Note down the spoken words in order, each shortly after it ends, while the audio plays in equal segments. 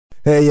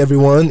Hey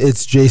everyone,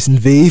 it's Jason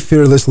V,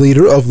 fearless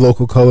leader of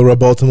Local Color, a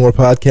Baltimore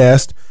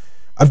podcast.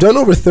 I've done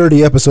over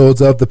 30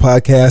 episodes of the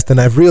podcast,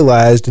 and I've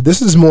realized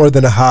this is more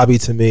than a hobby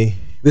to me.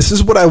 This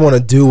is what I want to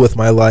do with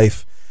my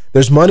life.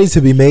 There's money to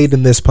be made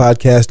in this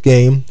podcast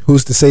game.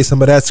 Who's to say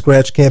some of that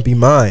scratch can't be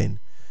mine?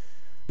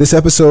 This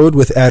episode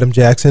with Adam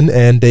Jackson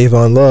and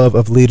Davon Love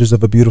of Leaders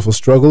of a Beautiful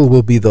Struggle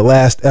will be the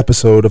last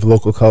episode of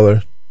Local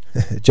Color.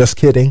 Just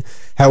kidding.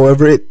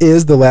 However, it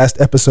is the last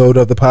episode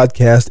of the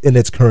podcast in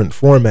its current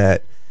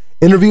format.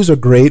 Interviews are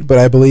great, but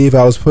I believe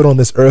I was put on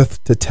this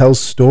earth to tell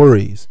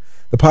stories.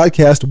 The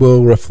podcast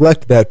will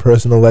reflect that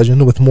personal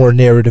legend with more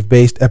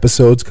narrative-based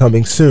episodes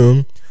coming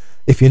soon.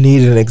 If you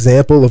need an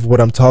example of what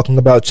I'm talking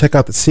about, check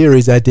out the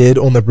series I did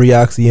on the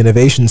Brioxy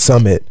Innovation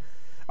Summit.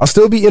 I'll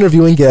still be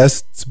interviewing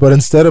guests, but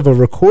instead of a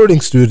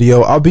recording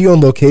studio, I'll be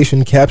on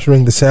location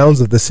capturing the sounds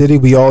of the city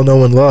we all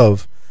know and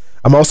love.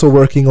 I'm also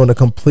working on a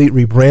complete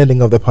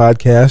rebranding of the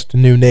podcast,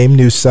 new name,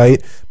 new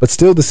site, but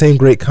still the same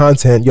great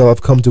content y'all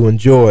have come to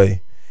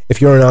enjoy. If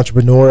you're an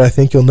entrepreneur, I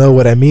think you'll know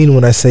what I mean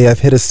when I say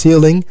I've hit a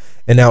ceiling,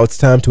 and now it's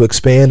time to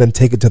expand and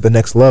take it to the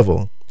next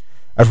level.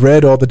 I've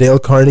read all the Dale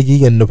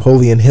Carnegie and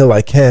Napoleon Hill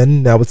I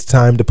can. Now it's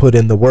time to put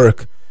in the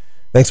work.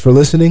 Thanks for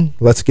listening.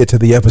 Let's get to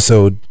the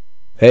episode.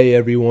 Hey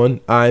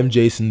everyone, I'm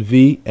Jason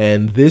V,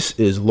 and this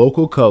is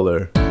Local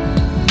Color.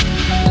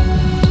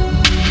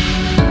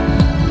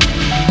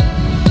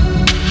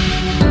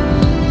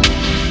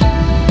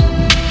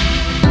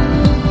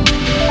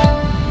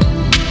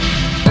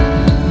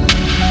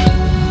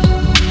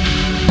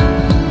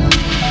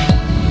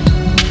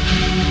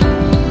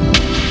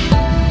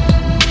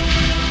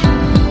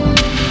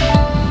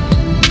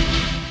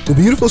 The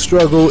Beautiful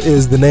Struggle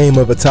is the name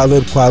of a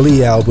Talib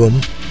Kweli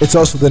album. It's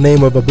also the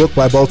name of a book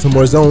by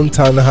Baltimore's own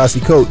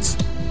Ta-Nehisi Coates.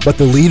 But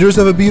the Leaders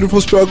of a Beautiful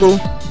Struggle?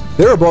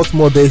 They're a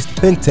Baltimore-based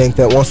think tank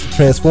that wants to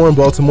transform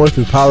Baltimore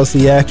through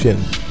policy action.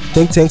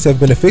 Think tanks have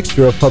been a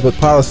fixture of public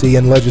policy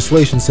and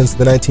legislation since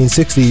the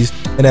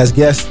 1960s, and as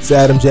guests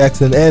Adam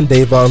Jackson and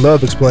Davon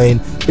Love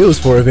explained, it was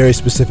for a very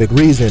specific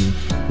reason.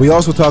 We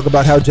also talk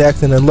about how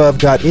Jackson and Love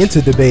got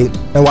into debate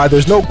and why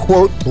there's no,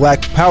 quote,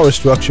 black power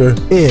structure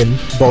in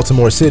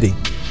Baltimore City.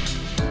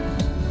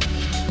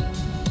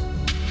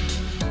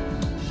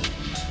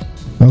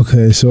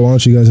 Okay, so why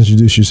don't you guys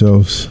introduce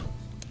yourselves?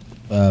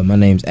 My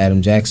name's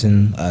Adam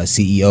Jackson,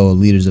 CEO of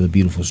Leaders of a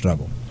Beautiful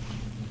Struggle.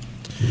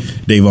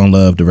 Davon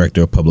Love,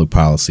 Director of Public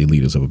Policy,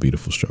 Leaders of a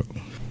Beautiful Struggle.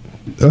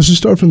 Let's just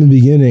start from the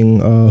beginning.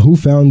 Who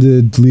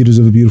founded Leaders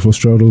of a Beautiful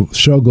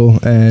Struggle,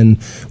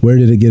 and where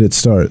did it get its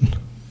start?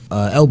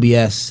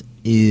 LBS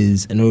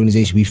is an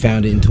organization we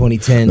founded in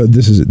 2010.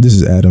 This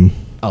is Adam.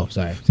 Oh,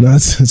 sorry. No,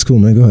 it's cool,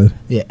 man. Go ahead.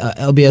 Yeah,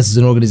 LBS is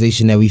an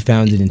organization that we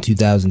founded in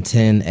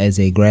 2010 as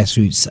a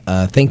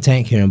grassroots think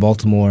tank here in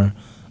Baltimore.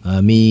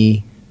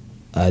 Me,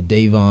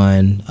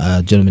 Davon,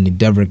 gentleman named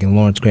Deverick, and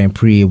Lawrence Grand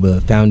Prix were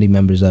the founding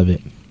members of it.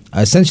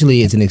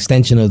 Essentially, it's an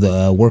extension of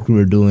the work we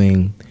were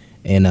doing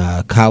in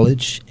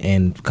college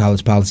and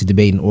college policy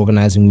debate and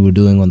organizing we were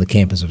doing on the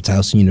campus of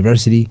Towson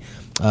University.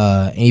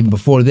 And even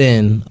before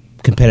then,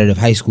 competitive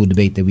high school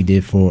debate that we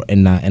did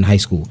in high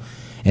school.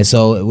 And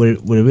so what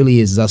it really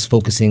is us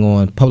focusing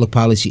on public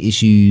policy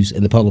issues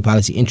and the public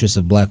policy interests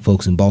of black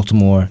folks in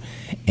Baltimore,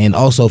 and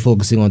also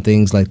focusing on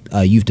things like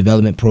youth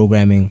development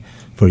programming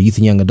for youth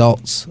and young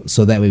adults,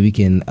 so that way we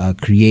can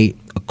create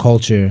a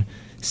culture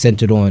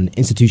centered on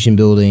institution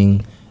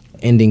building,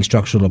 ending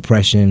structural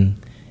oppression,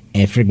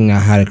 and figuring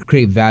out how to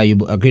create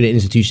a greater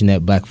institution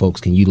that black folks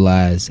can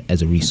utilize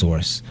as a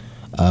resource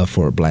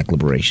for black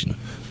liberation.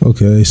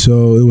 Okay,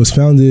 so it was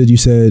founded, you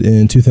said,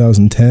 in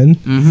 2010.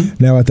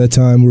 Mm-hmm. Now, at that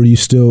time, were you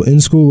still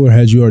in school, or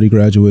had you already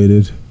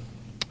graduated?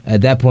 At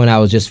that point, I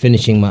was just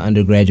finishing my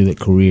undergraduate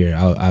career.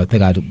 I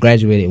think I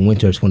graduated in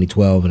winter of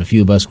 2012, and a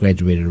few of us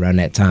graduated around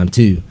that time,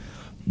 too.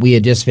 We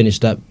had just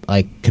finished up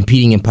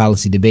competing in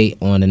policy debate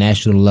on a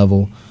national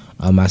level.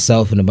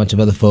 Myself and a bunch of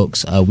other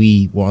folks,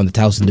 we were on the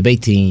Towson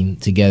debate team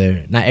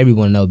together. Not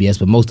everyone in LBS,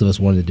 but most of us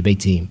were on the debate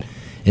team.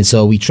 And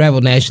so we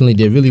traveled nationally,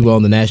 did really well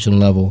on the national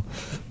level.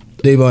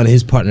 Davon and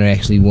his partner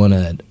actually won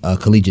a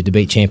collegiate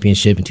debate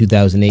championship in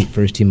 2008,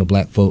 first team of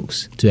black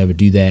folks to ever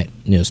do that.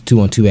 It's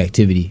 2-on-2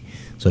 activity.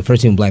 So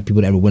first team of black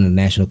people to ever win a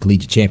national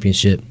collegiate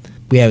championship.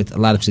 We had a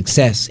lot of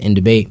success in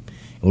debate.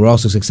 And we're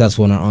also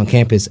successful in our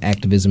on-campus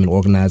activism and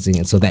organizing.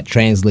 And so that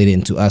translated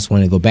into us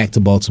wanting to go back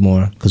to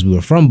Baltimore, because we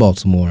were from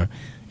Baltimore,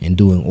 and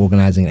doing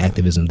organizing and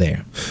activism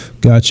there.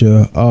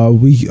 Gotcha. I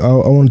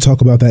want to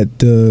talk about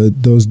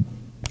those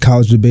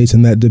college debates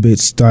and that debate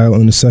style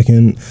in a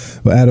second.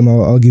 But Adam,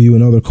 I'll give you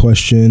another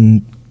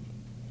question.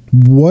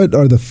 What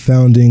are the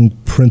founding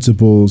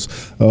principles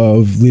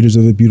of Leaders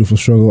of a Beautiful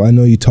Struggle? I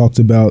know you talked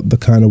about the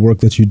kind of work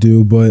that you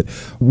do, but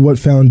what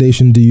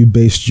foundation do you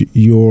base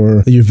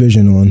your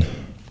vision on?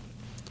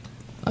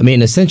 I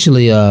mean,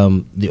 essentially,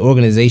 the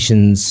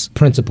organization's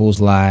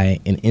principles lie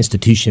in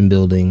institution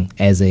building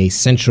as a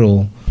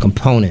central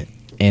component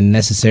and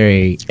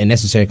necessary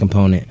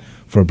component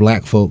for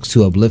black folks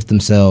to uplift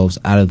themselves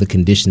out of the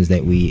conditions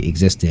that we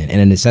exist in,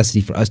 and a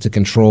necessity for us to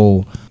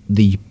control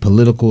the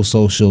political,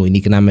 social, and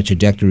economic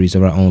trajectories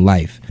of our own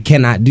life. We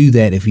cannot do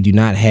that if we do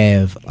not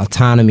have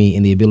autonomy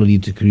and the ability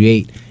to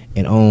create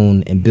and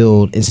own and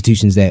build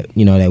institutions that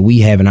that we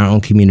have in our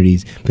own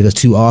communities, because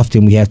too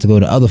often we have to go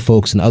to other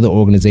folks and other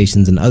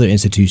organizations and other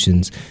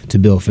institutions to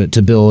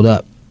build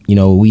up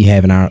we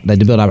have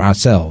to build up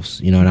ourselves,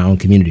 in our own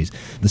communities.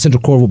 The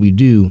central core of what we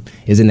do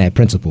is in that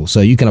principle.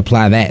 So you can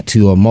apply that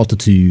to a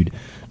multitude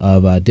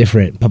of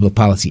different public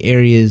policy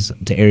areas,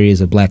 to areas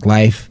of black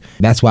life.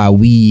 That's why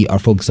we are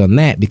focused on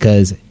that,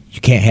 because you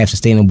can't have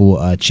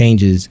sustainable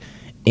changes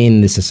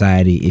in the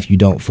society if you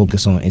don't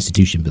focus on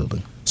institution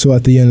building. So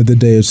at the end of the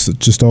day, it's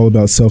just all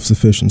about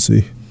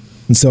self-sufficiency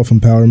and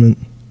self-empowerment?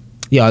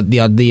 Yeah,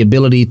 the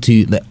ability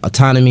to, the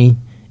autonomy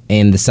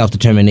and the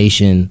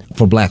self-determination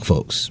for black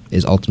folks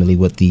is ultimately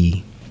what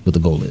the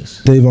goal is.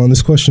 Davon,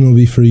 this question will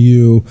be for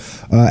you.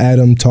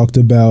 Adam talked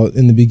about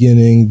in the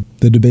beginning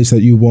the debates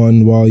that you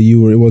won while you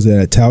were, was it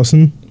at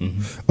Towson?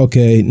 Mm-hmm.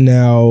 Okay,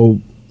 now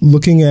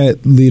looking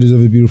at Leaders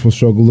of a Beautiful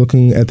Struggle,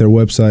 looking at their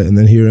website and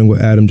then hearing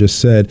what Adam just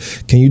said,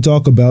 can you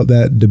talk about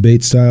that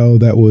debate style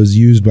that was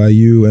used by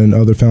you and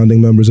other founding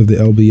members of the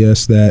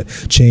LBS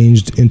that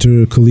changed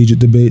intercollegiate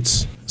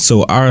debates?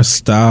 So our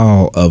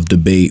style of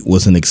debate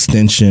was an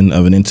extension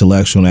of an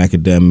intellectual and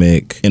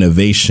academic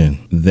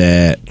innovation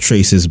that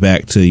traces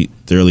back to the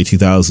early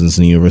 2000s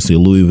in the University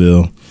of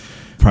Louisville,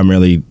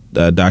 primarily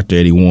Dr.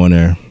 Eddie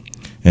Warner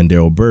and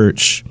Daryl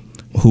Birch,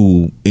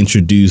 who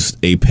introduced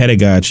a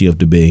pedagogy of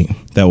debate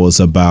that was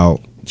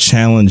about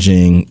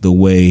challenging the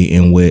way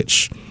in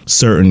which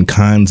certain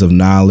kinds of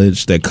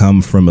knowledge that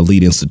come from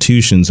elite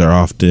institutions are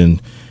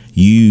often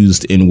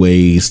used in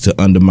ways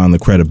to undermine the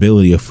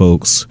credibility of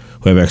folks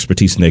who have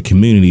expertise in their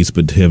communities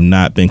but have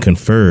not been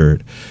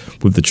conferred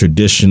with the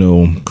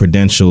traditional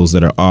credentials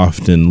that are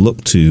often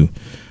looked to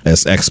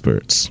as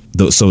experts.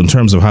 So in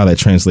terms of how that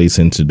translates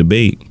into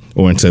debate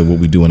or into what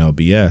we do in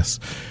LBS,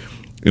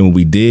 and what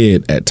we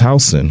did at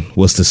Towson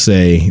was to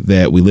say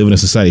that we live in a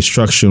society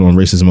structured on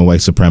racism and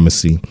white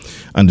supremacy,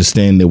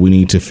 understand that we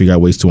need to figure out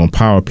ways to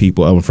empower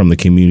people other from the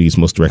communities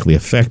most directly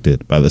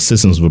affected by the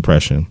systems of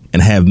oppression,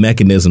 and have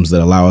mechanisms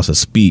that allow us to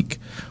speak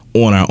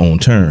on our own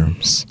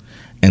terms.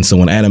 And so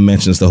when Adam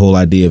mentions the whole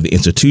idea of the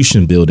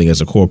institution building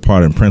as a core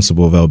part and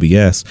principle of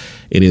LBS,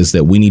 it is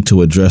that we need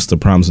to address the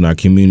problems in our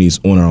communities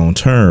on our own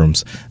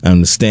terms and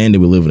understand that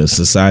we live in a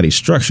society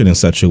structured in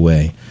such a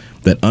way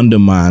that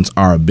undermines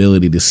our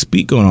ability to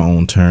speak on our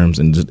own terms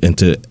and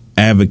to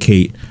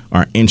advocate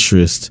our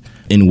interests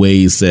in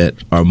ways that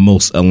are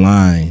most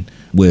aligned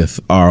with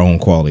our own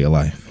quality of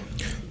life.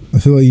 I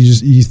feel like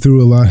you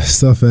threw a lot of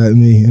stuff at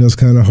me, and it was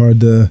kind of hard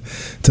to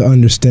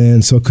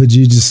understand. So could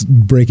you just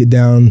break it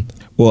down?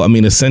 Well, I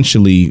mean,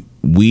 essentially,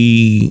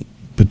 we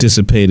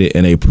participated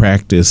in a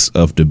practice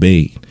of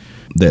debate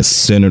that's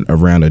centered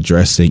around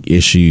addressing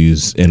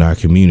issues in our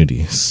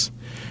communities.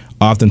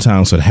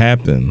 Oftentimes what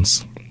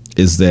happens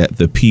is that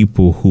the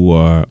people who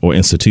are, or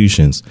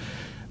institutions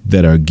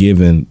that are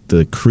given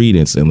the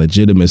credence and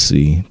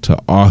legitimacy to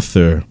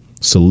author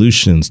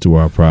solutions to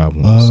our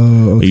problems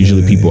are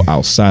usually people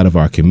outside of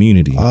our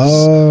communities.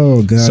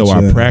 Oh, gotcha. So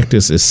our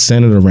practice is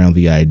centered around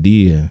the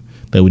idea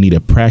that we need a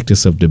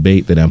practice of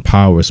debate that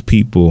empowers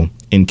people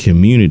in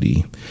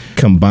community,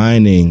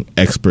 combining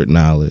expert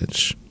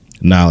knowledge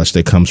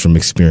that comes from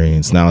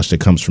experience, knowledge that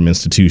comes from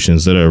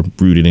institutions that are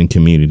rooted in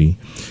community,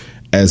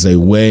 as a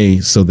way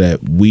so that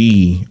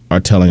we are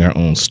telling our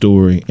own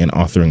story and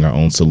authoring our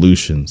own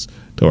solutions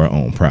to our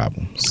own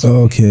problems.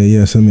 Okay,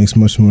 yes, that makes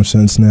much more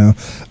sense now.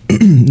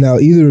 Now,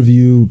 either of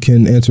you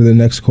can answer the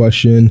next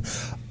question.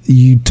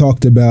 You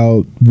talked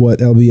about what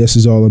LBS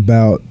is all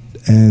about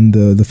and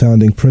the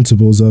founding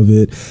principles of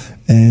it.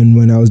 And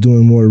when I was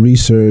doing more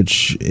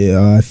research,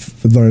 I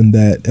learned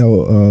that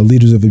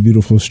Leaders of a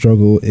Beautiful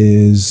Struggle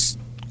is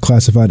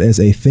classified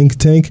as a think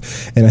tank.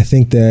 And I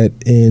think that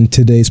in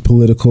today's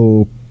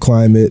political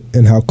climate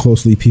and how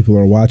closely people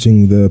are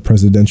watching the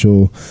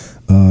presidential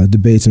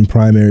debates and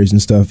primaries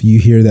and stuff, you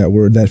hear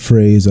that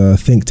phrase,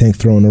 think tank,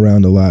 thrown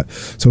around a lot.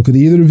 So could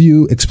either of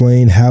you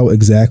explain how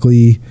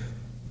exactly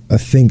a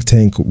think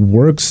tank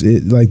works?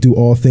 Do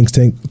all think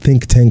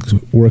tanks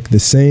work the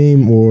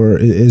same, or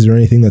is there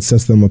anything that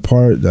sets them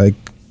apart?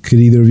 Could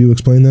either of you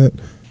explain that?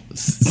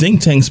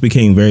 Think tanks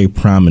became very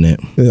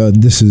prominent.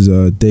 This is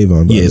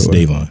Davon. Yes,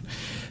 Davon.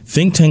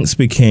 Think tanks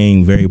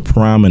became very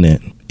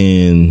prominent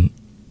in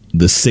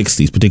the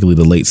 60s, particularly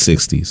the late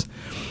 60s.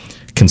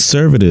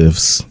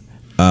 Conservatives,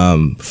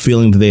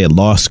 feeling that they had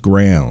lost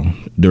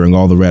ground during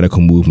all the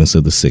radical movements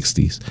of the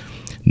 60s,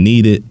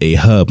 needed a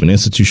hub, an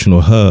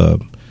institutional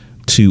hub,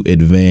 to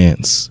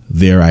advance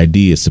their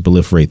ideas, to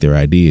proliferate their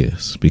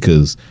ideas,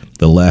 because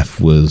the left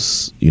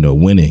was,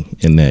 winning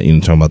in that,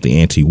 talking about the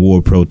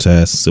anti-war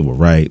protests, civil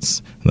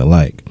rights, and the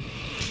like.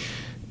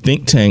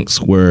 Think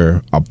tanks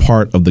were a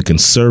part of the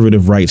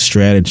conservative right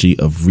strategy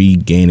of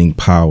regaining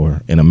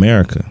power in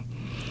America.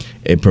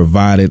 It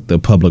provided the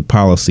public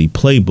policy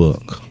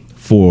playbook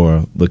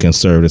for the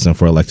conservatives and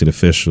for elected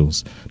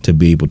officials to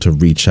be able to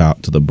reach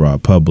out to the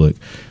broad public,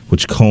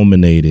 which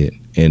culminated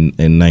in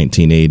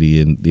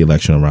 1980 in the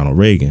election of Ronald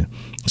Reagan.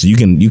 So you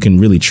can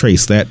really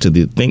trace that to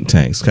the think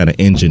tanks, kind of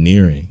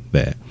engineering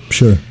that.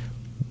 Sure.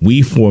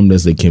 We formed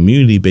as a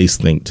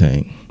community-based think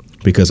tank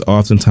because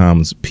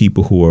oftentimes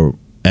people who are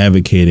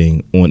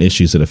advocating on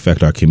issues that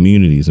affect our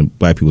communities and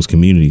Black people's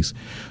communities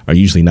are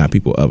usually not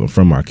people of and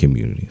from our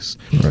communities.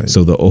 Right.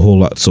 So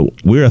so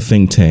we're a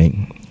think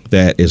tank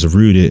that is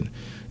rooted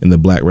in the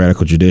Black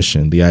radical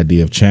tradition, the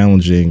idea of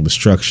challenging the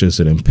structures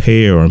that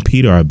impair or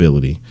impede our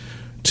ability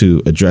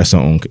to address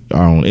our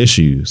own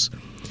issues,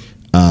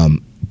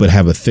 but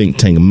have a think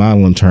tank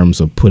model in terms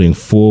of putting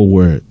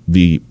forward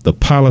the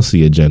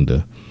policy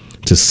agenda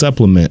to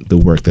supplement the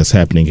work that's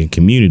happening in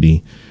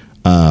community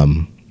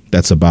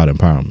that's about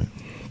empowerment.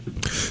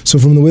 So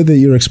from the way that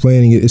you're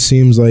explaining it, it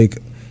seems like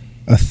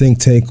a think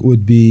tank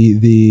would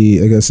be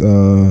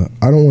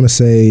I don't want to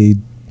say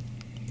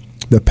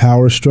the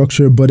power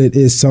structure, but it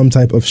is some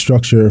type of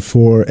structure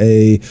for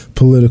a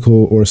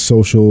political or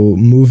social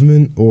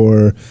movement,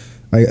 or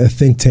a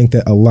think tank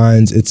that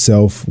aligns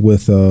itself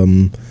with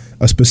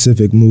a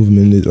specific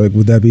movement. Like,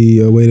 would that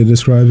be a way to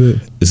describe it?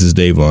 This is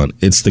Davon.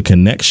 It's the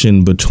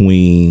connection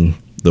between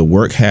the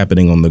work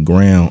happening on the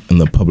ground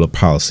and the public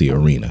policy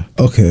arena.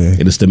 Okay.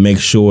 It is to make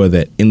sure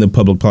that in the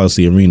public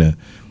policy arena,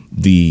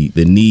 the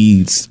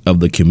needs of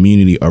the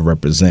community are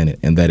represented,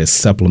 and that it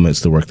supplements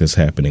the work that's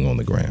happening on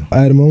the ground.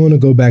 Adam, I want to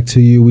go back to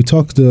you. We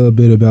talked a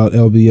bit about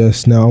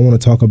LBS. Now I want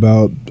to talk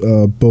about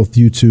both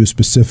you two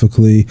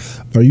specifically.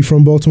 Are you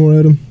from Baltimore,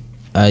 Adam?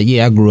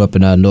 Yeah, I grew up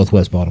in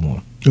Northwest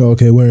Baltimore. Oh,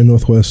 okay. Where in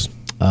Northwest?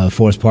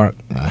 Forest Park,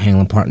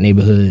 Hanlon Park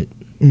neighborhood.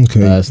 Okay.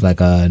 It's like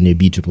near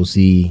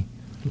BCCC,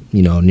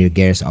 near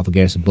Garrison, off of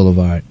Garrison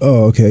Boulevard.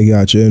 Oh, okay,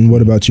 gotcha. And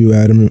what about you,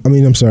 Adam?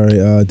 I'm sorry,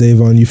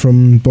 Davon, you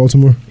from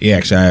Baltimore? Yeah,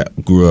 actually, I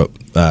grew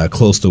up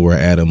close to where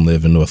Adam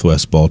lived in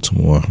Northwest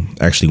Baltimore.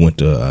 Actually went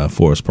to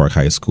Forest Park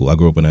High School. I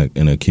grew up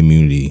in a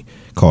community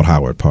called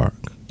Howard Park.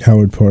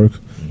 Howard Park.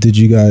 Did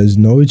you guys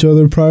know each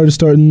other prior to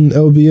starting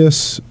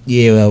LBS?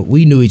 Yeah,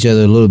 we knew each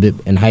other a little bit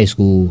in high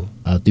school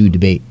through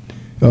debate.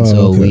 And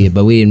okay.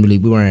 we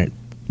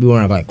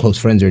weren't like close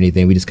friends or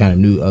anything. We just kind of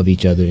knew of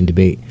each other in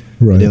debate.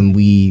 Right. And then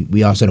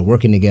we all started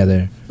working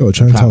together. Oh,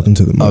 try talking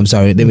to them. Oh, I'm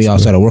sorry. Then we all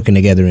started working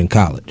together in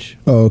college.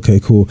 Oh, okay,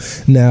 cool.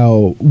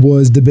 Now,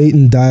 was debate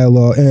and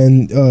dialogue,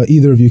 and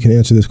either of you can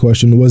answer this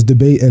question, was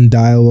debate and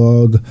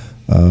dialogue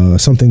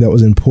something that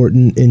was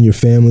important in your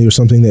family, or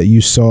something that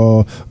you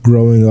saw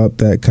growing up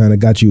that kind of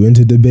got you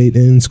into debate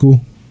in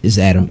school? This is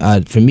Adam.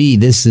 For me,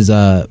 this is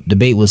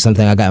debate was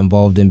something I got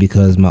involved in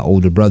because my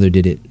older brother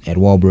did it at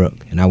Walbrook,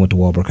 and I went to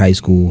Walbrook High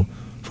School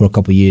for a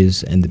couple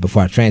years, and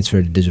before I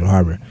transferred to Digital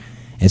Harbor.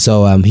 And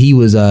so he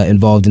was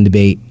involved in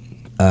debate,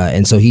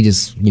 and so he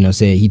just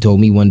said, he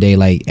told me one day,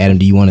 like, Adam,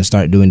 do you want to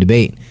start doing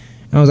debate?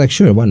 And I was like,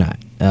 sure, why not?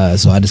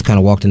 So I just kind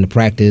of walked into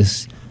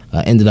practice,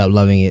 ended up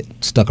loving it,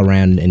 stuck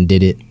around and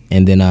did it,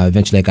 and then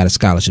eventually I got a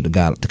scholarship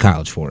to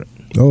college for it.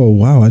 Oh,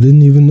 wow. I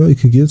didn't even know you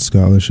could get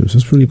scholarships.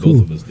 That's pretty cool.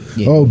 Both of us did.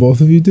 Yeah. Oh,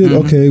 both of you did?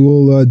 Mm-hmm. Okay.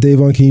 Well,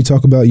 Davon, can you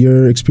talk about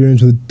your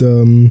experience with,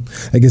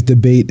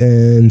 debate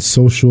and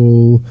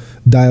social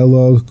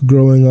dialogue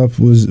growing up?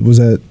 Was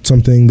that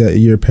something that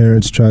your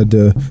parents tried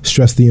to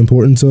stress the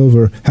importance of,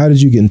 or how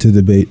did you get into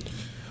debate?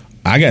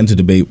 I got into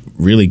debate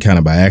really kind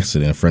of by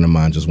accident. A friend of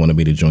mine just wanted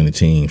me to join the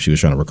team. She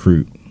was trying to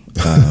recruit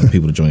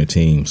people to join the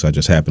team, so I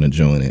just happened to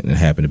join it, and it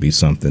happened to be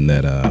something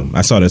that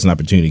I saw it as an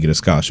opportunity to get a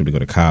scholarship to go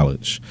to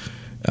college.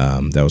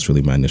 That was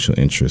really my initial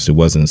interest. It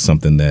wasn't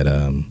something that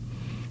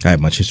I had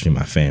much history in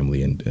my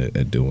family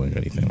at doing or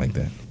anything like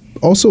that.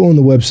 Also on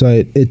the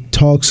website, it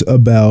talks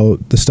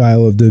about the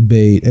style of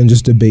debate and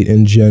just debate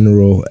in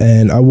general.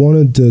 And I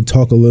wanted to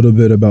talk a little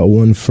bit about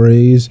one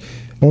phrase.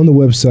 On the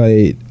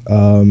website,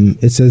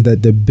 it says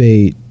that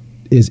debate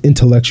is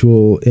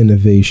intellectual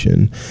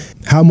innovation.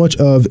 How much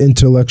of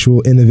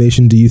intellectual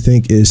innovation do you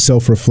think is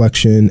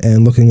self-reflection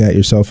and looking at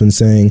yourself and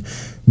saying,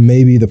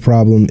 maybe the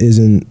problem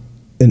isn't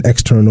an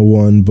external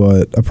one,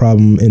 but a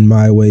problem in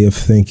my way of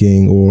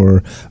thinking,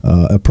 or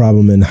a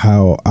problem in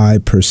how I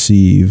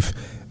perceive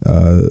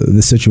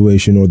the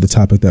situation or the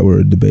topic that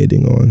we're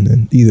debating on?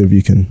 And either of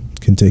you can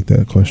take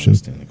that question. I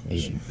understand the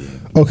question.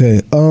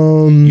 Okay.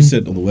 You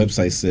said on the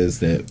website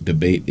says that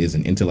debate is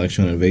an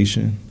intellectual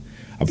innovation.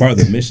 A part of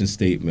the mission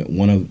statement,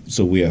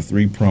 so we have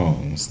 3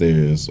 prongs.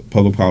 There's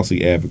public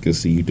policy,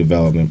 advocacy, youth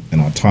development, and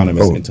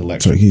autonomous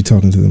intellectual. Sorry, keep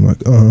talking to the mic.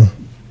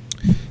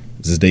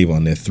 This is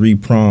Davon. There are 3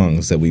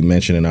 prongs that we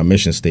mentioned in our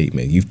mission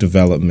statement: youth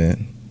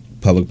development,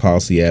 public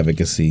policy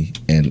advocacy,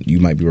 and you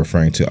might be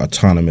referring to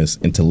autonomous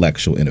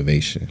intellectual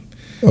innovation.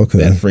 Okay.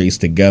 That phrase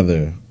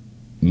together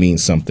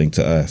means something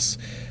to us.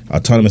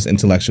 Autonomous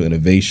intellectual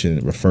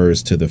innovation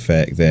refers to the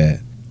fact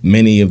that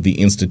many of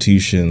the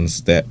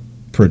institutions that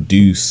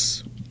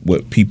produce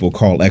what people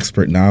call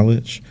expert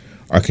knowledge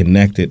are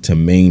connected to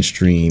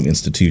mainstream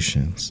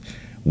institutions.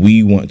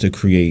 We want to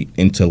create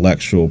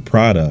intellectual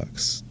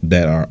products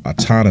that are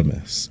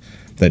autonomous,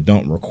 that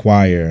don't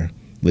require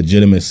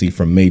legitimacy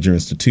from major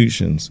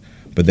institutions,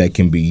 but that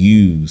can be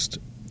used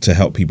to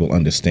help people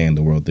understand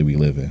the world that we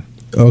live in.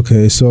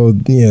 Okay, so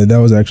yeah, that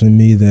was actually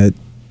me that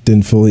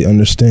didn't fully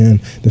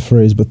understand the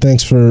phrase, but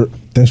thanks for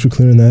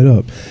clearing that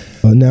up.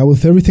 Now,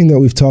 with everything that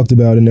we've talked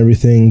about and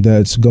everything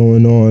that's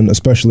going on,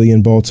 especially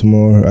in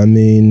Baltimore, I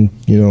mean,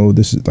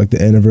 this is like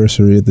the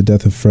anniversary of the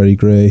death of Freddie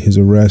Gray, his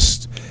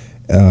arrest,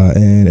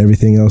 and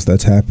everything else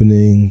that's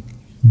happening.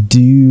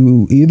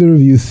 Do either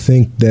of you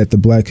think that the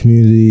black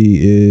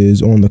community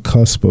is on the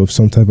cusp of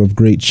some type of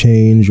great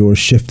change or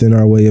shift in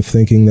our way of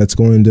thinking that's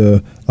going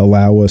to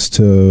allow us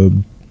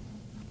to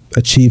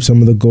achieve some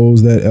of the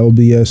goals that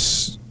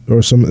LBS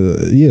or some of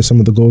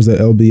the goals that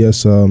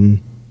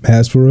LBS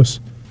has for us?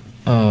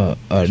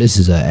 This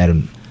is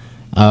Adam.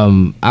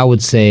 I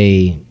would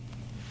say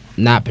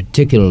not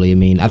particularly.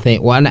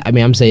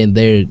 I'm saying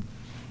the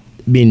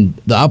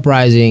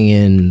uprising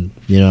and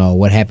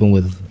what happened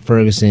with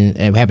Ferguson,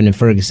 happened in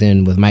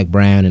Ferguson with Mike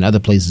Brown and other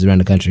places around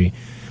the country.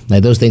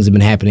 Like, those things have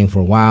been happening for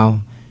a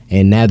while,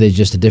 and now there's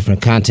just a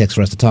different context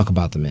for us to talk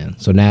about them in.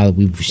 So now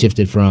we've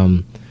shifted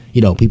from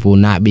people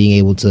not being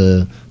able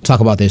to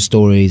talk about their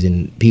stories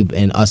and people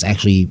and us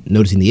actually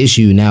noticing the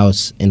issue. Now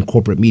it's in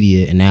corporate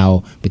media, and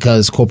now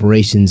because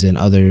corporations and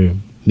other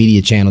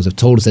media channels have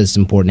told us that it's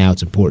important, now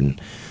it's important.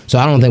 So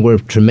I don't think we're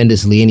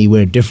tremendously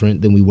anywhere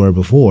different than we were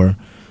before.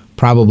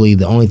 Probably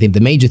the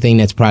major thing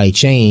that's probably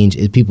changed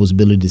is people's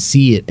ability to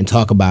see it and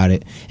talk about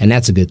it, and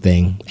that's a good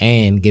thing.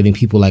 And giving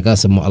people like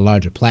us a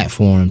larger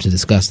platform to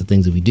discuss the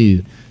things that we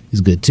do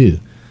is good too.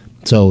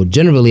 So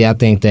generally, I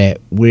think that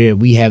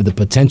we have the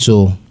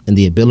potential and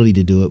the ability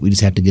to do it. We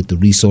just have to get the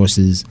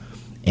resources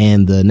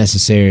and the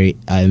necessary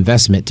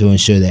investment to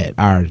ensure that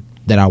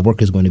our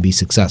work is going to be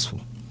successful.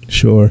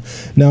 Sure.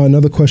 Now,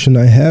 another question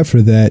I have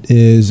for that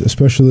is,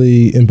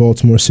 especially in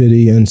Baltimore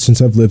City, and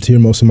since I've lived here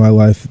most of my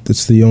life,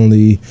 that's the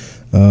only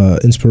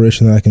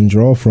inspiration that I can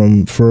draw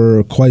from.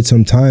 For quite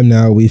some time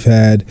now, we've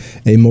had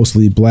a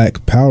mostly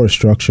black power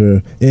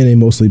structure in a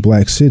mostly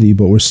black city,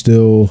 but we're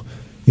still,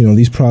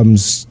 these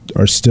problems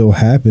are still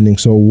happening.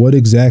 So what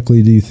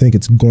exactly do you think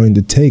it's going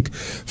to take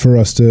for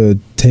us to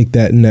take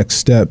that next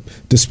step,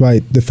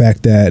 despite the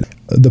fact that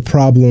the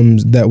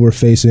problems that we're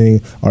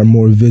facing are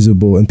more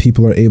visible and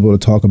people are able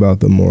to talk about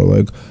them more?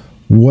 Like,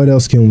 what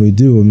else can we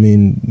do? I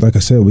mean, like I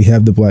said, we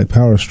have the black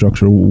power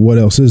structure. What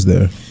else is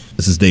there?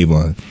 This is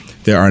Davon.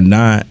 There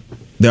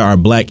are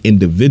black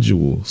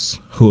individuals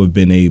who have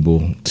been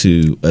able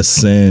to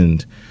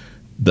ascend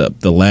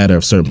the ladder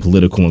of certain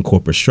political and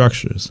corporate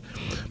structures.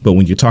 But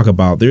when you talk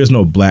about, there is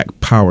no black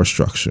power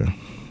structure,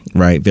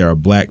 right? There are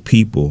black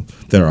people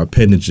that are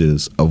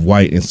appendages of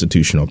white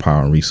institutional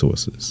power and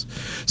resources.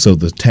 So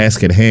the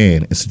task at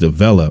hand is to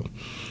develop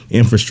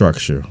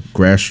infrastructure,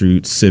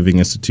 grassroots, civic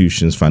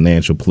institutions,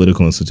 financial,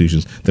 political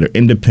institutions that are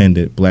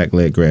independent,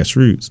 black-led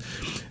grassroots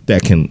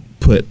that can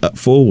put up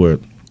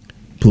forward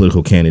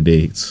political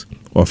candidates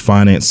or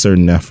finance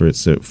certain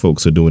efforts that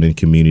folks are doing in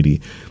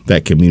community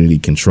that community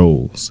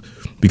controls.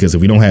 Because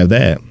if we don't have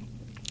that,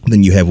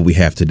 then you have what we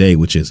have today,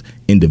 which is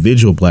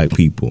individual black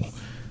people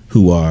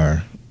who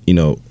are,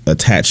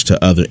 attached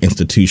to other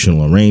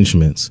institutional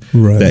arrangements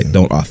that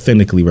don't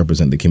authentically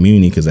represent the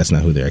community, because that's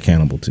not who they're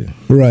accountable to.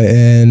 Right.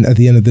 And at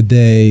the end of the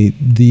day,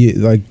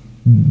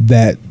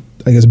 that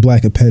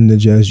black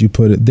appendage, as you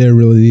put it, they're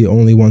really the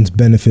only ones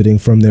benefiting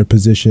from their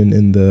position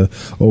in the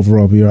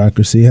overall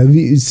bureaucracy.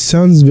 It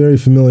sounds very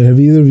familiar. Have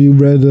either of you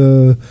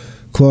read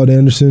Claude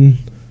Anderson?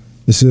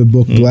 This is a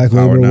book, Black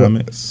Labor.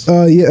 Powernomics.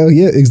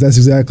 That's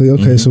exactly.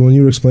 Okay, Mm-hmm. So when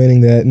you were explaining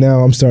that,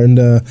 now I'm starting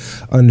to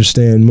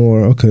understand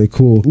more. Okay,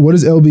 cool. What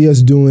is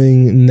LBS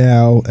doing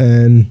now,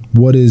 and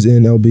what is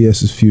in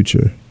LBS's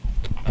future?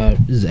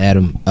 This is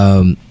Adam.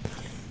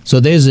 So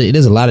there's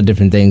a lot of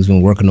different things we're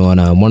working on.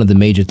 One of the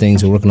major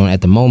things we're working on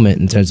at the moment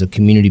in terms of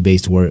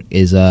community-based work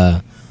is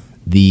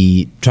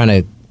the trying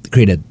to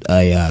create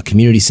a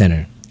community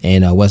center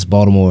in West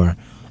Baltimore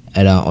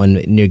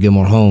near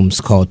Gilmore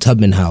Homes called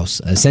Tubman House.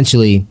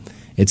 Essentially,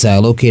 it's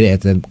located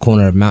at the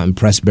corner of Mount and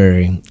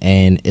Pressbury,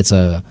 and it's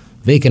a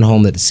vacant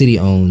home that the city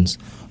owns.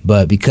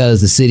 But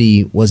because the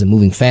city wasn't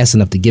moving fast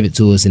enough to give it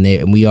to us, and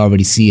we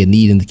already see a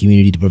need in the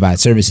community to provide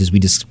services, we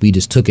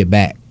just took it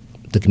back.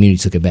 The community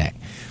took it back.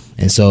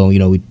 And so, we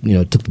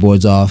took the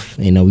boards off.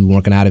 We've been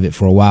working out of it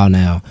for a while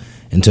now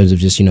in terms of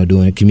just,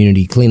 doing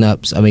community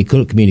cleanups,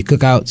 community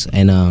cookouts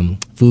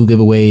and food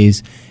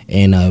giveaways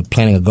and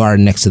planting a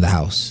garden next to the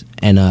house.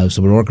 And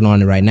so we're working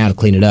on it right now to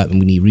clean it up, and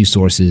we need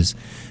resources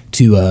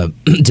to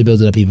to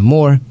build it up even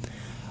more.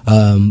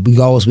 We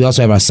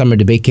also have our summer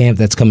debate camp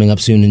that's coming up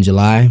soon in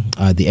July.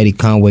 The Eddie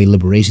Conway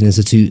Liberation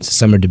Institute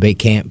summer debate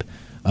camp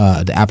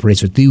that operates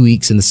for 3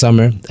 weeks in the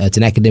summer. It's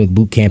an academic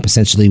boot camp,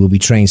 essentially, where we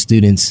train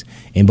students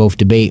in both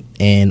debate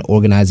and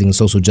organizing and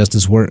social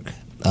justice work.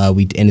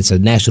 And it's a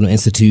national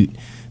institute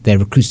that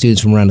recruits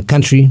students from around the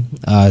country,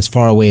 as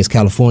far away as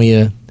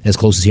California, as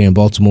close as here in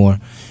Baltimore.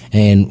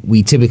 And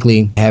we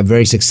typically have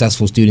very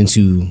successful students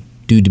who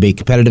do debate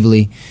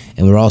competitively,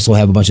 and we also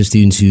have a bunch of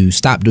students who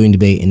stop doing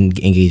debate and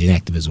engage in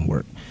activism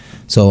work.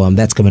 So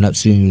that's coming up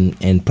soon,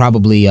 and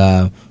probably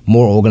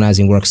more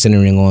organizing work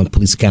centering on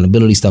police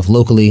accountability stuff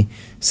locally,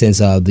 since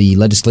the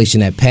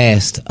legislation that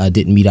passed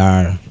didn't meet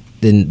our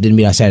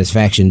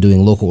satisfaction.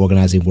 Doing local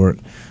organizing work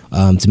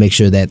to make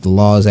sure that the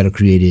laws that are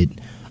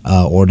created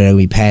or that will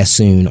be passed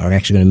soon are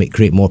actually going to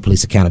create more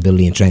police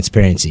accountability and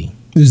transparency.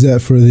 Is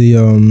that for the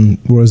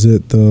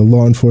the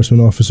Law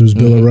Enforcement Officers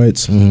Bill of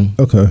Rights? Mm-hmm.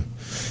 Okay,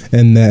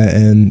 and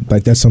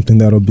that's something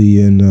that'll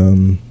be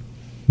in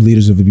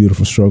Leaders of the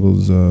Beautiful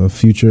Struggle's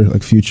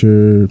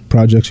future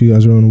projects you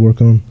guys are going to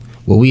work on.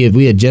 Well, we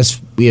have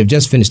just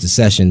finished the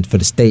session for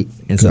the state,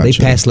 and so they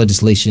passed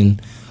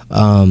legislation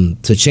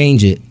to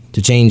change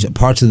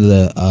parts of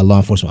the Law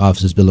Enforcement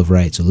Officers Bill of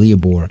Rights, or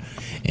LEOBOR.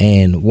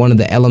 And one of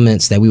the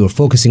elements that we were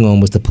focusing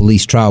on was the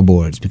police trial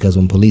boards, because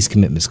when police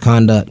commit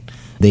misconduct,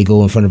 they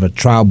go in front of a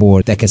trial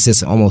board that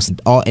consists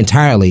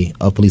entirely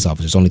of police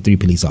officers, only 3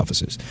 police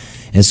officers.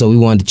 And so we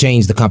wanted to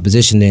change the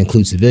composition to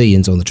include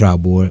civilians on the trial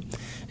board.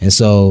 And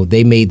so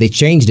they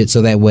changed it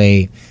so that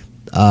way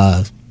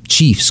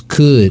chiefs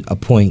could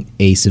appoint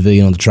a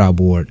civilian on the trial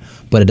board,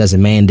 but it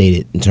doesn't mandate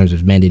it in terms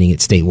of mandating it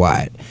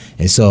statewide.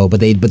 And so, but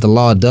the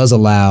law does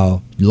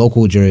allow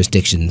local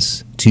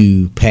jurisdictions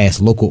to pass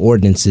local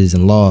ordinances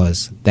and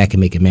laws that can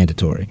make it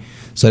mandatory.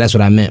 So that's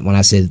what I meant when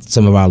I said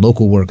some of our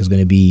local work is going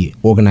to be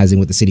organizing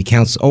with the city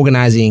council,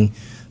 organizing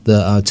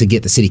to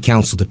get the city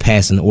council to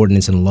pass an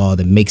ordinance and a law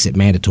that makes it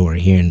mandatory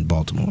here in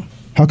Baltimore.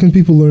 How can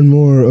people learn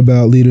more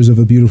about Leaders of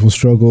a Beautiful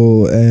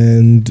Struggle,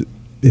 and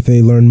if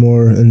they learn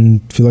more and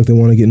feel like they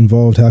want to get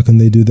involved, how can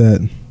they do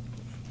that?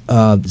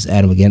 This is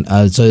Adam again.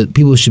 So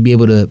people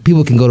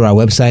can go to our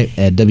website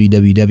at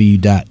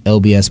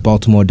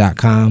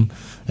www.lbsbaltimore.com.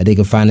 They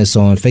can find us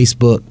on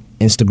Facebook,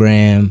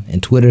 Instagram,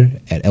 and Twitter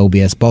at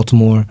LBS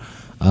Baltimore.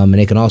 And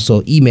they can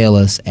also email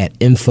us at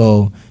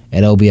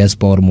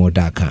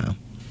info@lbsbaltimore.com.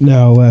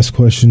 Now, last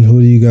question: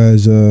 Who do you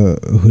guys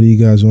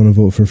want to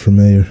vote for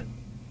mayor?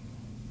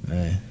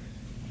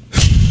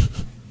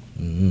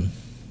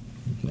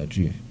 Not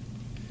you.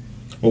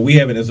 Well, we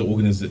have it as an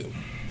organization.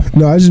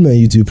 No, I just meant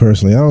you two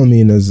personally. I don't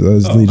mean as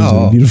Leaders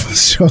of a Beautiful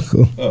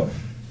Struggle. Oh,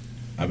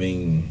 I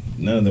mean,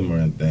 none of them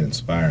are that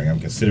inspiring. I'm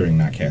considering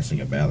not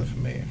casting a ballot for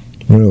mayor.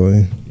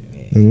 Really?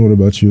 Yeah. And what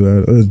about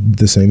you?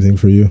 The same thing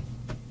for you?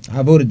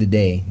 I voted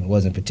today. I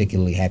wasn't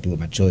particularly happy with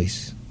my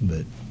choice,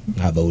 but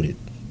I voted.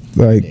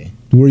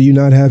 Were you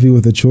not happy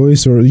with the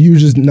choice, or you were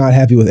just not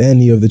happy with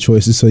any of the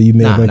choices, so you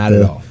made not at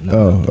all.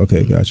 No.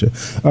 Okay, gotcha.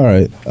 All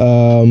right.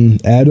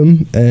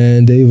 Adam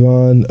and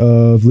Davon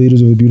of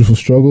Leaders of a Beautiful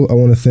Struggle, I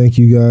want to thank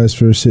you guys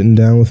for sitting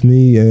down with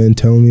me and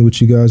telling me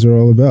what you guys are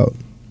all about.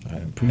 I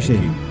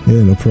appreciate it.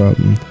 Yeah, no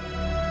problem.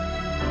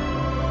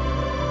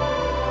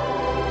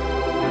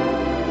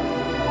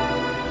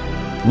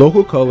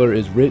 Local Color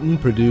is written,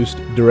 produced,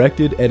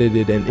 directed,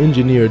 edited, and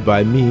engineered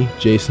by me,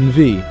 Jason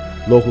V.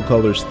 Local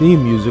Color's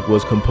theme music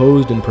was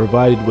composed and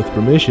provided with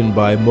permission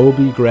by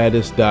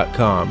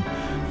MobyGratis.com.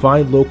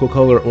 Find Local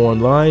Color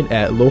online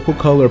at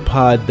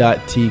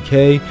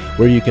localcolorpod.tk,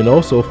 where you can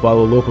also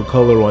follow Local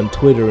Color on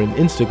Twitter and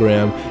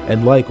Instagram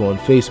and like on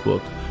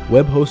Facebook.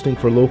 Web hosting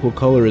for Local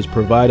Color is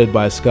provided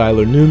by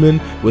Skylar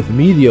Newman, with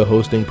media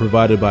hosting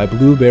provided by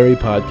Blueberry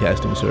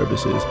Podcasting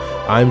Services.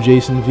 I'm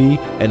Jason V,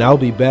 and I'll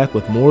be back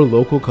with more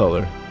Local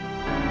Color.